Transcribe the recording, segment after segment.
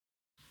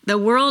The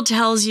world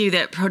tells you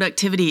that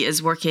productivity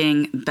is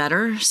working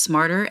better,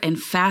 smarter, and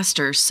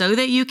faster so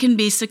that you can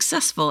be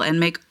successful and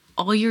make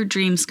all your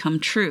dreams come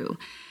true.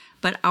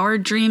 But our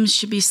dreams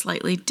should be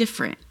slightly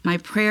different. My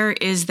prayer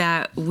is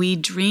that we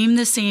dream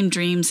the same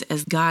dreams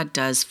as God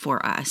does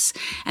for us,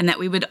 and that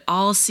we would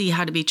all see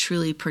how to be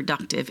truly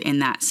productive in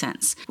that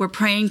sense. We're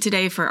praying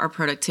today for our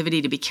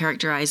productivity to be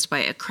characterized by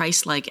a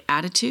Christ-like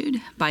attitude,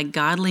 by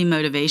godly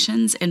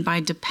motivations, and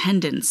by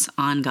dependence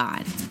on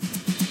God.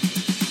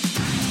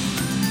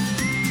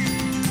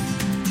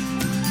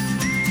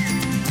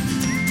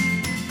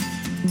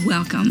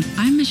 Welcome.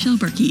 I'm Michelle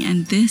Berkey,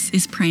 and this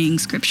is Praying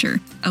Scripture,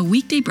 a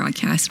weekday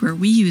broadcast where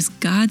we use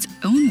God's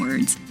own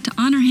words to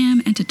honor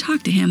Him and to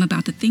talk to Him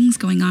about the things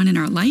going on in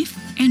our life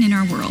and in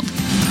our world.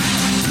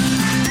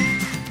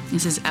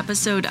 This is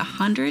episode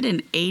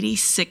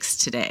 186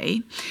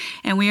 today,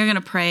 and we are going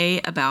to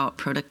pray about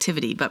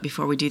productivity. But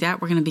before we do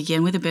that, we're going to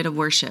begin with a bit of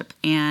worship.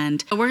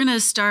 And we're going to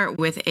start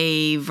with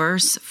a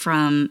verse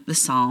from the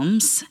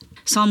Psalms.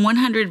 Psalm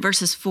 100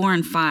 verses 4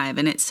 and 5,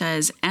 and it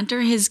says,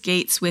 "Enter his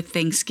gates with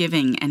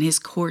thanksgiving and his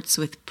courts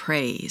with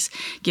praise.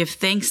 Give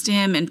thanks to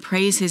him and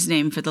praise his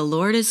name, for the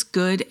Lord is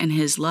good and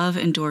his love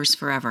endures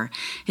forever.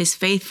 His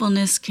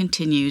faithfulness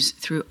continues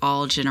through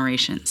all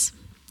generations."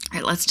 All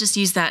right, let's just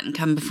use that and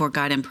come before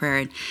God in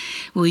prayer.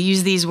 We'll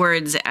use these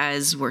words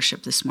as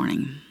worship this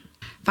morning.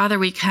 Father,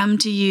 we come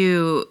to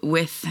you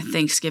with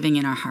thanksgiving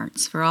in our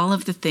hearts for all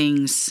of the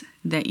things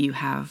that you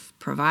have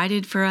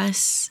provided for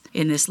us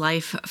in this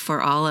life,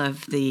 for all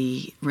of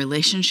the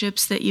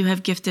relationships that you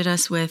have gifted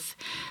us with,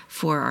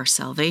 for our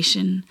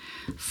salvation,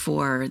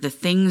 for the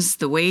things,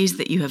 the ways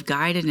that you have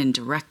guided and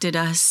directed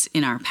us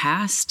in our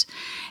past,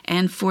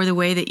 and for the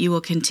way that you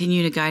will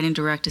continue to guide and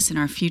direct us in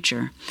our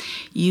future.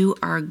 You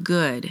are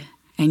good,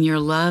 and your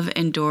love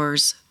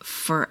endures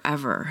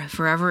forever.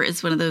 Forever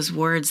is one of those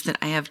words that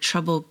I have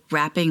trouble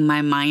wrapping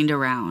my mind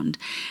around.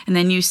 And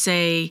then you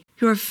say,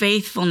 your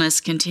faithfulness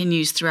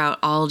continues throughout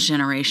all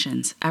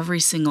generations, every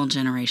single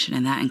generation,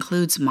 and that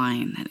includes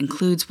mine. That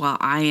includes while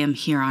I am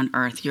here on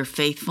earth. Your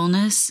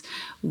faithfulness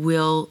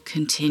will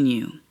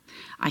continue.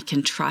 I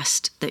can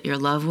trust that your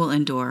love will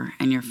endure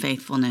and your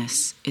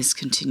faithfulness is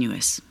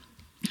continuous.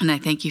 And I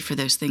thank you for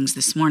those things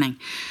this morning.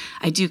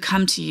 I do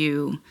come to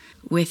you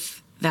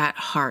with that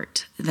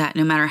heart, that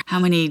no matter how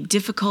many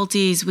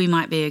difficulties we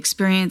might be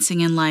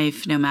experiencing in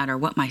life, no matter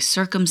what my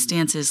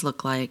circumstances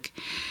look like,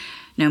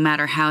 no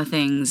matter how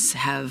things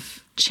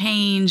have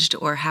changed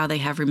or how they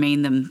have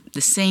remained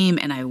the same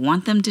and I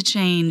want them to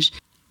change,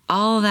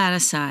 all that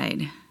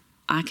aside,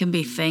 I can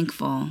be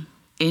thankful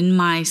in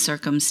my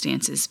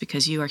circumstances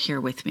because you are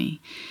here with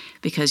me,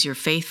 because your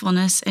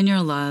faithfulness and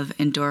your love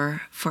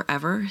endure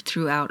forever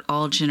throughout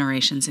all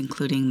generations,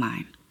 including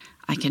mine.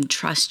 I can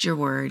trust your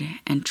word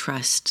and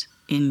trust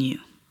in you.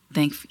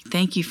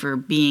 Thank you for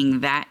being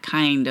that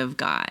kind of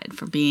God,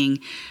 for being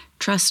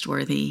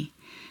trustworthy,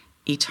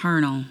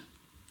 eternal,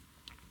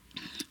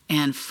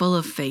 and full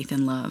of faith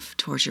and love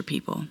towards your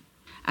people.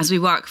 As we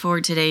walk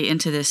forward today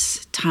into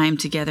this time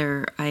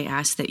together, I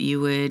ask that you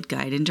would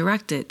guide and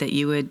direct it,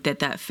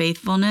 that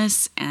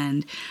faithfulness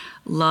and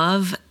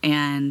love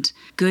and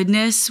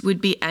goodness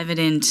would be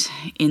evident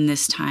in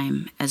this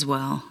time as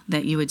well,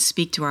 that you would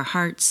speak to our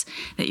hearts,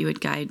 that you would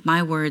guide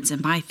my words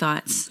and my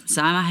thoughts.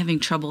 So I'm having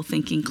trouble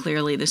thinking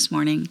clearly this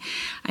morning.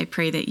 I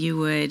pray that you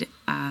would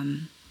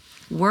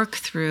work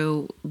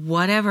through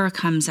whatever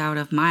comes out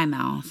of my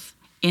mouth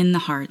in the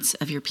hearts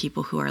of your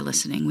people who are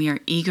listening. We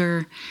are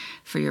eager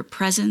for your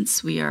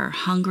presence. We are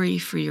hungry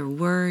for your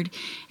word,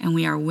 and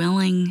we are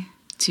willing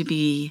to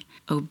be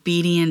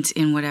obedient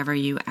in whatever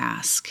you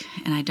ask.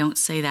 And I don't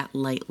say that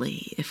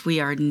lightly. If we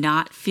are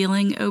not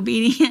feeling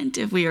obedient,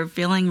 if we are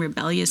feeling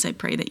rebellious, I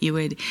pray that you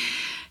would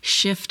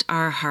shift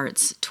our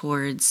hearts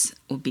towards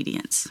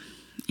obedience.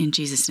 In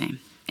Jesus'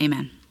 name,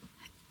 amen.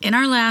 In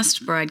our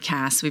last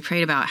broadcast, we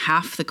prayed about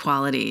half the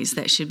qualities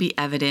that should be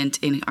evident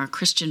in our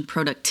Christian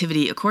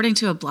productivity, according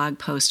to a blog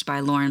post by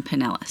Lauren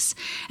Pinellas.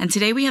 And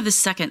today we have the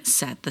second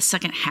set, the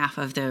second half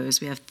of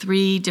those. We have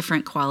 3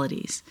 different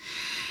qualities.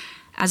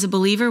 As a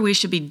believer, we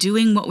should be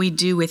doing what we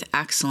do with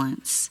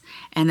excellence,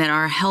 and that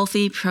our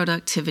healthy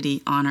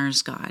productivity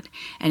honors God,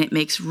 and it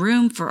makes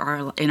room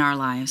in our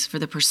lives for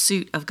the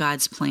pursuit of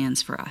God's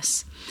plans for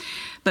us.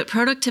 But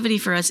productivity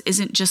for us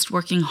isn't just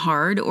working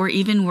hard or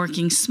even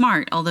working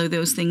smart, although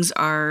those things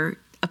are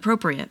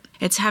appropriate.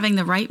 It's having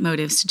the right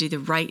motives to do the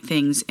right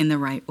things in the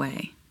right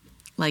way.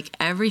 Like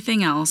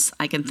everything else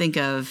I can think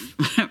of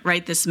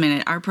right this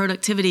minute, our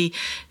productivity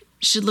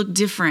should look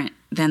different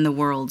than the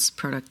world's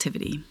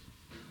productivity.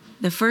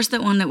 The first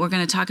one that we're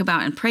going to talk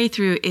about and pray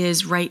through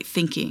is right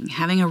thinking,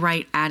 having a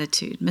right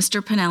attitude. Mr.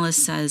 Pinellas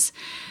says,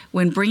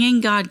 when bringing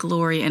God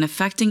glory and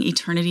affecting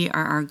eternity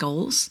are our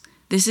goals,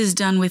 this is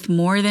done with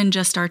more than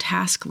just our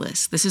task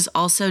list. This is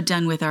also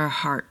done with our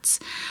hearts.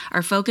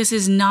 Our focus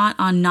is not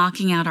on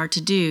knocking out our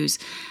to-dos,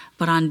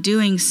 but on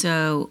doing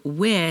so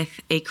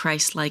with a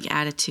Christ-like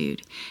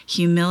attitude,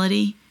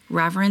 humility,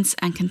 reverence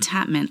and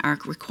contentment are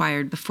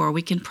required before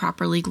we can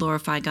properly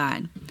glorify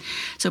God.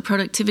 So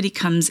productivity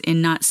comes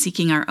in not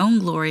seeking our own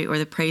glory or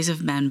the praise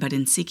of men, but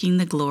in seeking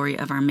the glory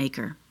of our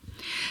Maker.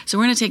 So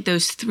we're going to take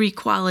those three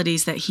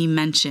qualities that he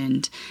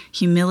mentioned,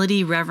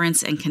 humility,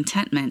 reverence, and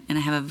contentment, and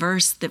I have a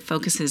verse that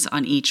focuses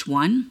on each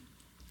one.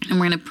 And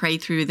we're going to pray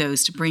through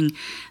those to bring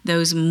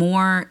those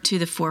more to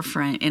the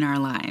forefront in our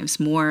lives,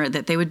 more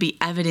that they would be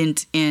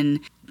evident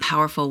in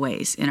powerful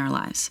ways in our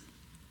lives.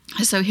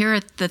 So here are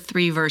the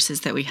three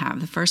verses that we have.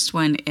 The first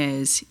one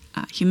is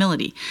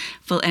humility.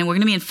 And we're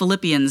going to be in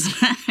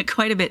Philippians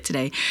quite a bit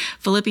today.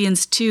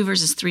 Philippians 2,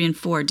 verses 3 and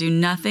 4. Do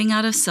nothing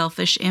out of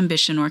selfish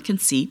ambition or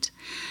conceit,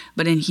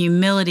 but in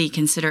humility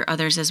consider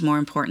others as more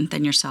important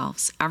than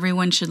yourselves.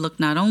 Everyone should look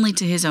not only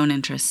to his own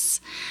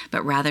interests,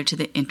 but rather to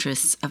the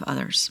interests of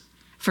others.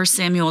 1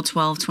 Samuel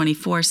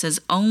 12:24 says,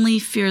 only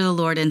fear the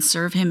Lord and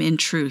serve him in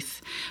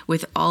truth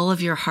with all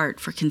of your heart,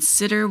 for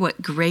consider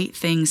what great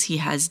things he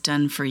has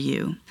done for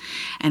you.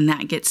 And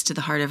that gets to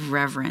the heart of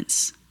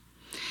reverence.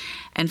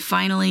 And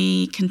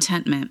finally,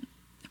 contentment.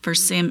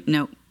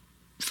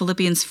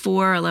 Philippians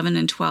 4:11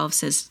 and 12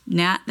 says,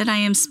 not that I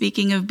am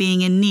speaking of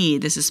being in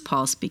need, this is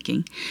Paul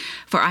speaking,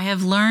 for I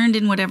have learned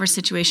in whatever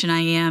situation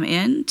I am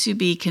in to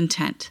be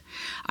content.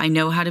 I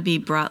know how to be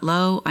brought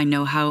low, I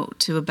know how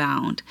to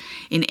abound.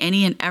 In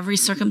any and every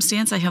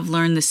circumstance I have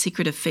learned the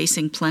secret of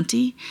facing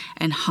plenty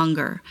and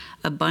hunger,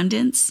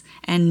 abundance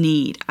and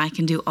need. I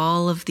can do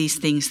all of these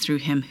things through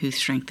him who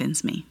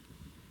strengthens me.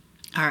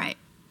 All right,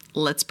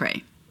 let's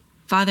pray.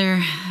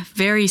 Father,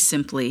 very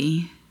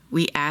simply,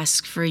 we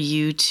ask for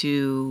you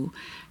to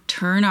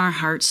turn our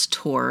hearts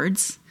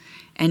towards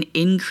and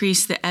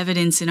increase the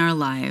evidence in our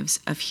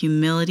lives of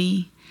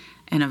humility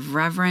and of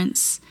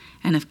reverence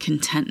and of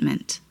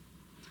contentment.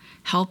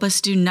 Help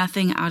us do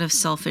nothing out of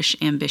selfish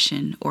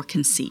ambition or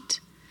conceit,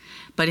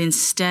 but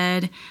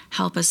instead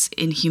help us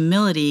in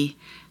humility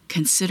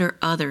consider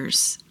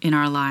others in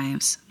our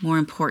lives more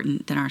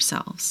important than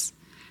ourselves.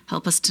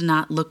 Help us to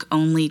not look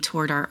only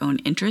toward our own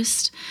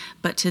interest,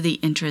 but to the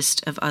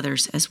interest of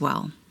others as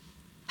well.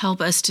 Help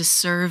us to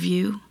serve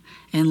you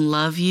and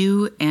love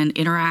you and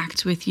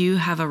interact with you,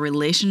 have a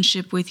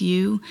relationship with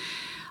you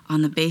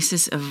on the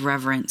basis of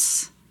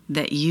reverence,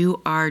 that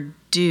you are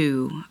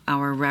due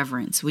our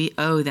reverence. We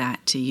owe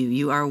that to you.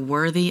 You are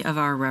worthy of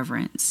our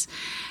reverence.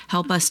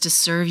 Help us to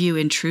serve you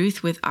in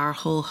truth with our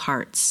whole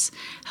hearts.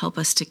 Help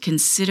us to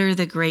consider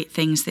the great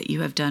things that you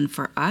have done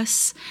for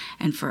us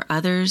and for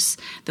others,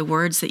 the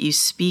words that you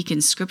speak in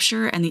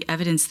Scripture and the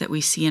evidence that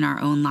we see in our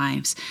own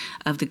lives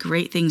of the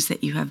great things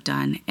that you have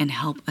done, and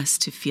help us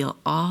to feel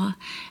awe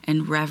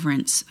and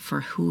reverence for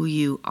who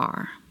you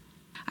are.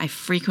 I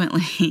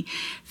frequently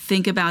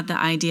think about the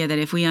idea that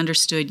if we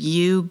understood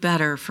you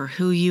better for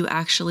who you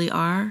actually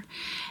are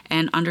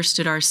and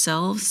understood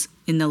ourselves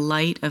in the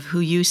light of who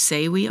you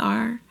say we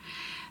are,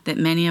 that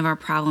many of our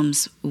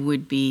problems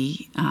would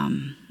be,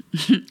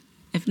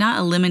 if not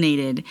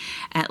eliminated,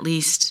 at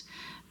least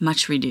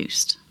much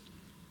reduced.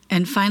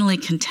 And finally,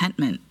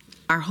 contentment.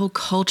 Our whole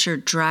culture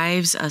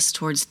drives us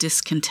towards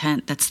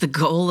discontent. That's the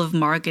goal of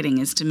marketing,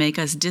 is to make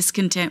us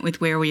discontent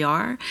with where we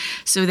are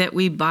so that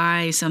we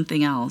buy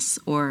something else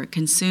or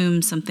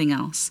consume something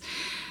else.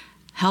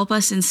 Help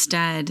us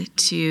instead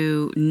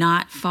to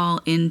not fall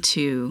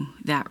into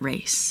that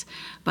race,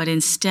 but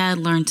instead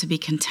learn to be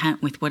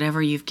content with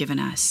whatever you've given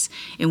us,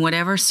 in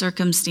whatever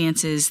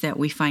circumstances that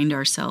we find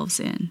ourselves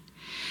in.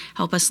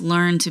 Help us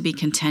learn to be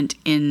content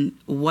in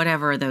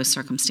whatever those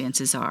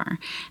circumstances are,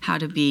 how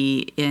to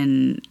be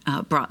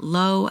brought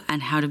low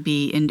and how to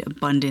be in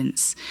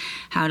abundance,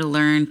 how to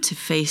learn to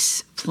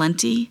face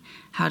plenty,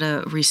 how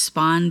to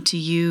respond to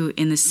you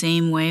in the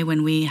same way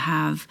when we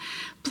have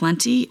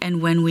plenty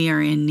and when we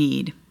are in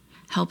need.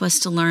 Help us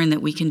to learn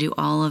that we can do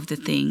all of the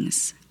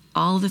things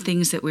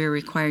that we're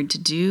required to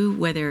do,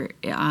 whether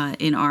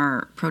in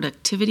our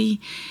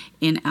productivity,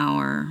 in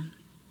our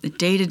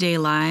day-to-day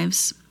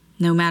lives,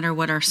 no matter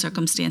what our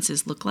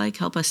circumstances look like.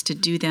 Help us to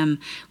do them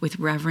with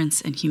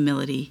reverence and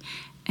humility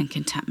and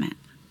contentment.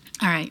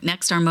 All right,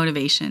 next, our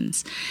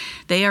motivations.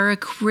 They are a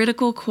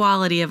critical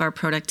quality of our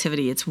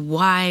productivity. It's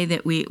why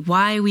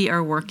we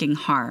are working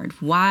hard,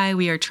 why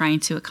we are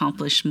trying to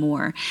accomplish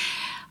more.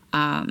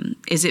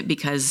 Is it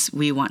because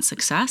we want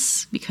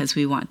success, because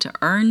we want to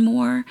earn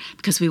more,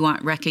 because we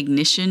want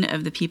recognition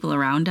of the people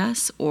around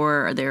us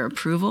or their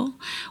approval?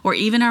 Or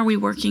even are we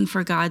working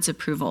for God's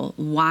approval?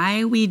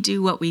 Why we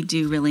do what we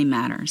do really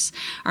matters.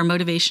 Our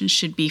motivation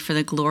should be for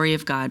the glory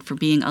of God, for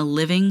being a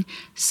living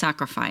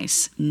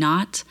sacrifice,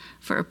 not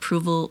for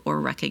approval or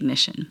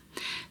recognition.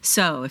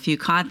 So if you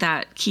caught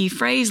that key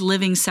phrase,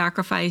 living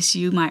sacrifice,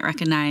 you might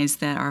recognize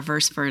that our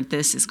verse for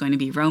this is going to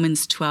be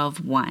Romans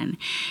 12:1.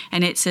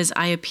 And it says,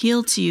 I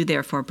appeal to you,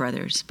 therefore,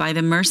 brothers, by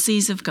the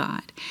mercies of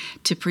God,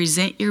 to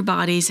present your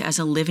bodies as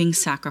a living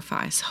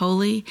sacrifice,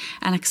 holy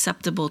and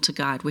acceptable to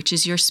God, which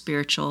is your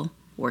spiritual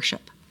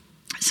worship.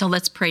 So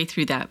let's pray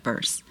through that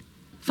verse.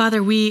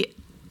 Father, we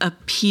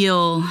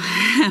appeal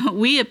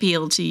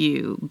to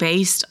you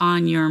based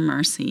on your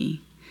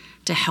mercy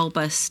to help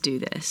us do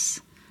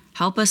this.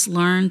 Help us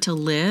learn to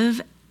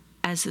live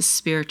as a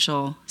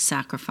spiritual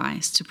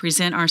sacrifice, to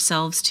present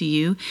ourselves to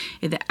you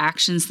in the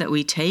actions that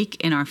we take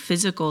in our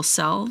physical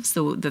selves,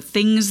 the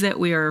things that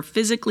we are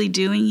physically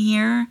doing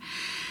here.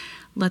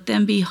 Let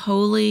them be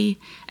holy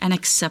and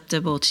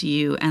acceptable to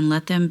you, and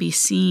let them be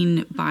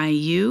seen by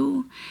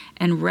you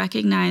and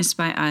recognized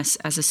by us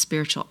as a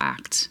spiritual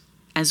act,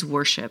 as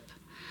worship.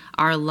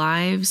 Our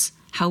lives,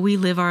 how we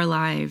live our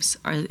lives,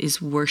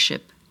 is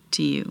worship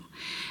to you.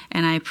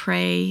 And I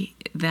pray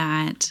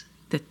that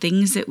the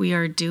things that we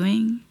are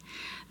doing,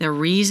 the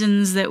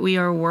reasons that we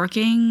are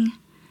working,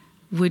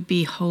 would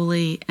be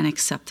holy and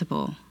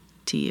acceptable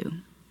to you.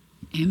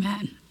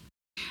 Amen.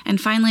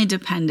 And finally,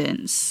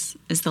 dependence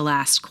is the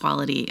last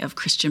quality of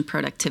Christian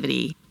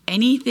productivity.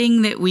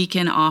 Anything that we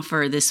can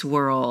offer this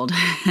world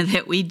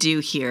that we do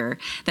here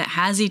that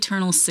has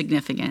eternal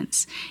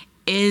significance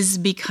is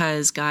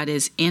because God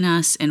is in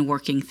us and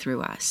working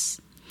through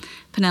us.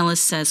 Pinellas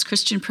says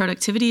Christian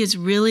productivity is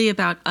really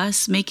about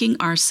us making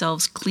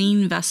ourselves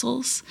clean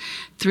vessels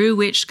through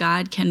which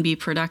God can be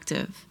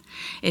productive.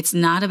 It's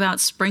not about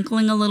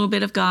sprinkling a little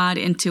bit of God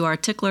into our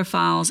tickler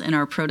files and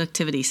our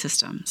productivity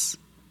systems.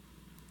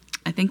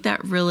 I think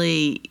that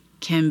really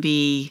can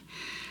be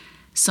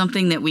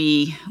something that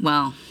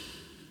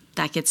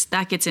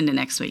that gets into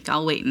next week.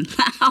 I'll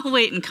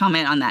wait and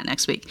comment on that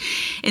next week.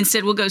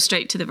 Instead, we'll go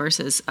straight to the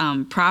verses.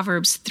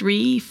 Proverbs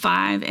 3,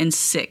 5, and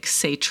 6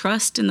 say,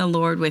 "Trust in the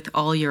Lord with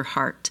all your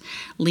heart.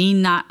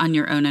 Lean not on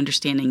your own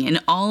understanding. In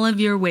all of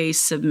your ways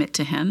submit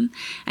to him,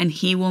 and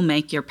he will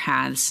make your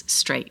paths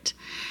straight."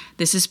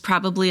 This is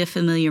probably a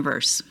familiar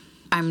verse.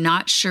 I'm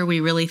not sure we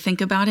really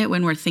think about it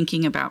when we're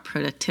thinking about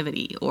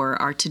productivity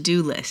or our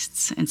to-do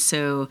lists. And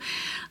so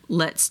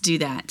let's do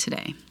that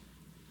today.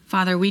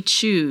 Father, we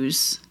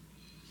choose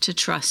to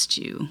trust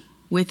you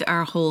with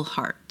our whole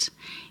heart.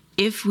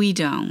 If we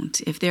don't,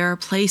 if there are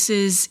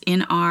places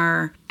in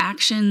our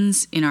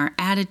actions, in our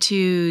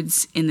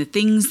attitudes, in the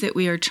things that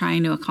we are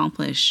trying to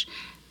accomplish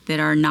that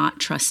are not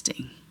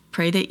trusting,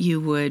 pray that you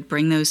would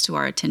bring those to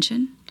our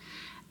attention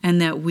and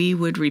that we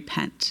would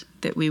repent,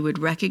 that we would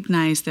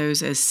recognize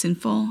those as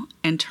sinful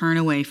and turn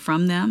away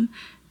from them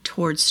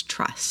towards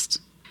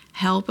trust.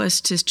 Help us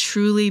to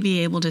truly be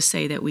able to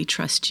say that we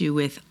trust you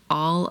with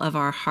all of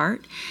our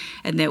heart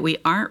and that we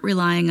aren't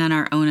relying on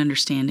our own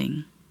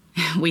understanding.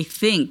 We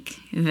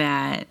think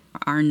that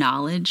our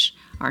knowledge,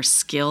 our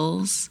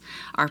skills,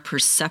 our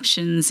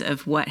perceptions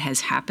of what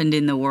has happened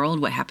in the world,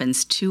 what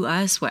happens to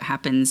us, what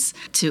happens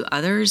to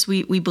others,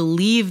 we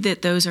believe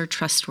that those are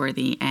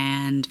trustworthy,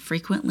 and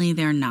frequently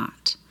they're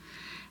not.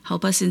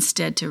 Help us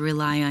instead to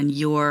rely on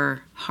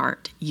your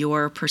heart,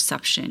 your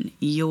perception,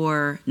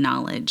 your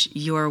knowledge,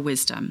 your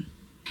wisdom.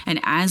 And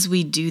as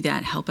we do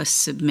that, help us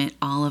submit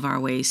all of our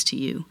ways to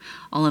you,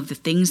 all of the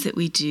things that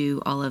we do,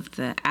 all of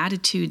the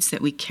attitudes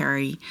that we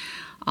carry,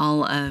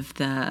 all of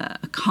the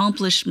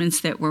accomplishments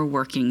that we're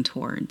working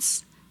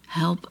towards.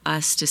 Help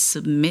us to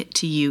submit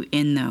to you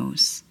in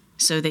those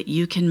so that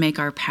you can make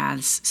our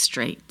paths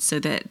straight, so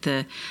that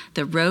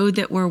the road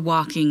that we're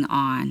walking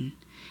on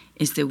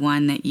is the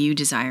one that you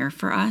desire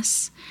for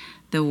us,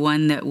 the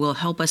one that will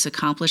help us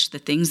accomplish the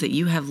things that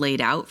you have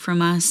laid out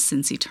from us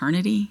since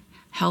eternity.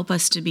 Help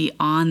us to be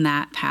on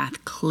that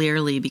path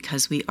clearly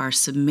because we are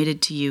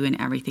submitted to you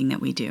in everything that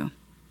we do.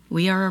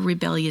 We are a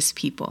rebellious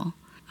people.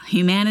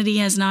 Humanity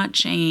has not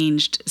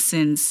changed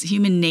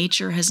human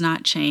nature has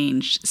not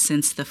changed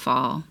since the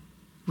fall.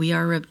 We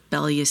are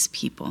rebellious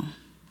people.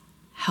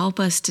 Help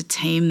us to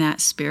tame that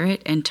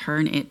spirit and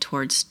turn it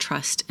towards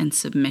trust and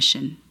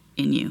submission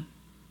in you.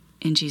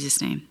 In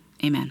Jesus' name,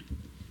 amen.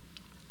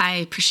 I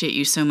appreciate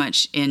you so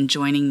much in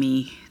joining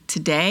me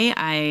today.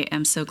 I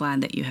am so glad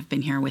that you have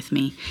been here with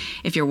me.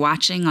 If you're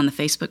watching on the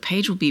Facebook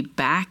page, we'll be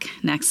back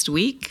next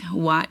week.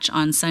 Watch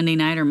on Sunday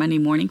night or Monday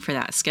morning for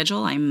that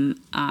schedule.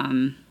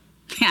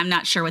 I'm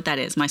not sure what that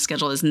is. My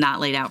schedule is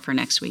not laid out for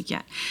next week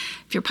yet.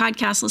 If you're a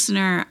podcast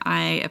listener,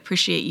 I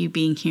appreciate you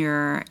being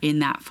here in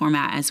that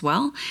format as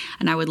well.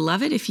 And I would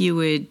love it if you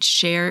would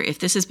share, if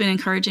this has been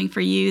encouraging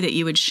for you, that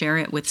you would share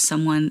it with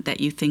someone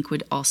that you think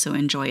would also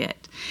enjoy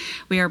it.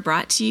 We are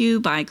brought to you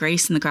by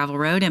Grace in the Gravel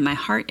Road, and my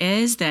heart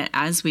is that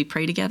as we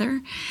pray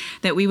together,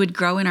 that we would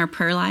grow in our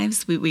prayer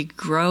lives, we would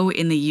grow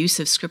in the use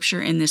of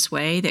Scripture in this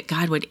way, that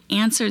God would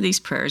answer these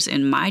prayers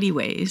in mighty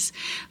ways,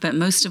 but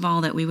most of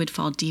all, that we would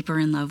fall deeper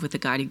in love with the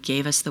God who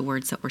gave us the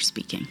words that we're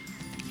speaking.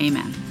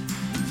 Amen.